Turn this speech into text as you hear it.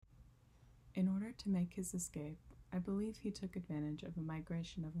order to make his escape, I believe he took advantage of a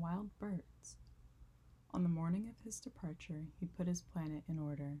migration of wild birds. On the morning of his departure, he put his planet in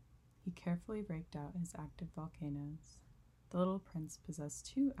order. He carefully raked out his active volcanoes. The little prince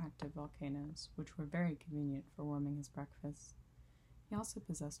possessed 2 active volcanoes, which were very convenient for warming his breakfast. He also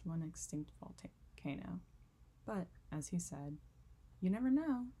possessed 1 extinct volcano. But, as he said, you never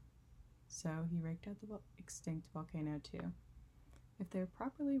know. So he raked out the extinct volcano too. If they are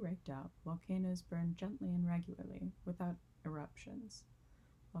properly raked out, volcanoes burn gently and regularly, without eruptions.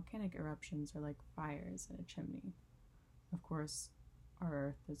 Volcanic eruptions are like fires in a chimney. Of course,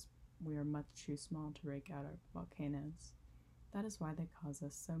 our Earth we are much too small to rake out our volcanoes. That is why they cause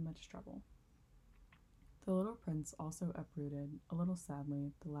us so much trouble. The little prince also uprooted, a little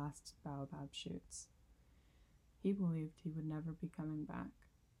sadly, the last baobab shoots. He believed he would never be coming back,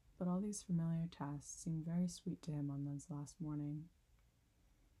 but all these familiar tasks seemed very sweet to him on this last morning.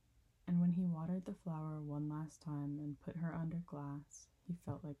 And when he watered the flower one last time and put her under glass, he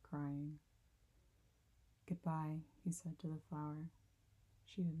felt like crying. "Goodbye," he said to the flower.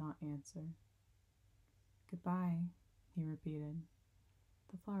 She did not answer. "Goodbye," he repeated.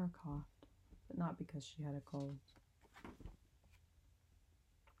 The flower coughed, but not because she had a cold.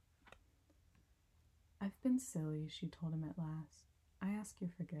 "I've been silly," she told him at last. "I ask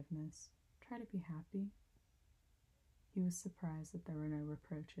your forgiveness. Try to be happy." He was surprised that there were no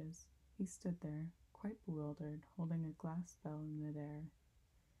reproaches. He stood there, quite bewildered, holding a glass bell in midair.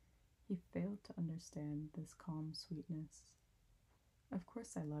 He failed to understand this calm sweetness. "Of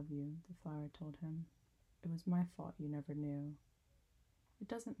course I love you," the flower told him. "It was my fault you never knew. It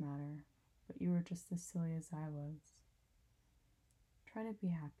doesn't matter, but you were just as silly as I was. Try to be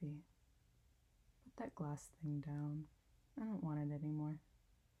happy. Put that glass thing down. I don't want it anymore."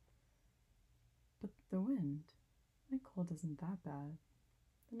 "But the wind. My cold isn't that bad.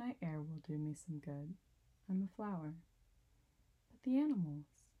 The night air will do me some good. I'm a flower. But the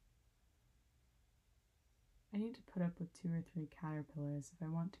animals. I need to put up with 2 or 3 caterpillars if I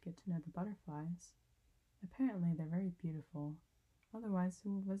want to get to know the butterflies. Apparently they're very beautiful. Otherwise,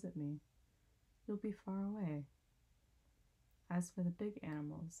 who will visit me? You'll be far away. As for the big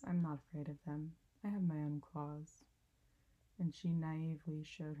animals, I'm not afraid of them. I have my own claws." And she naively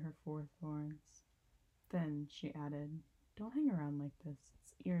showed her 4 thorns. Then she added, "Don't hang around like this.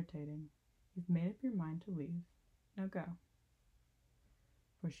 It's irritating. You've made up your mind to leave. Now go."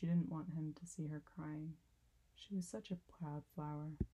 For she didn't want him to see her crying. She was such a proud flower.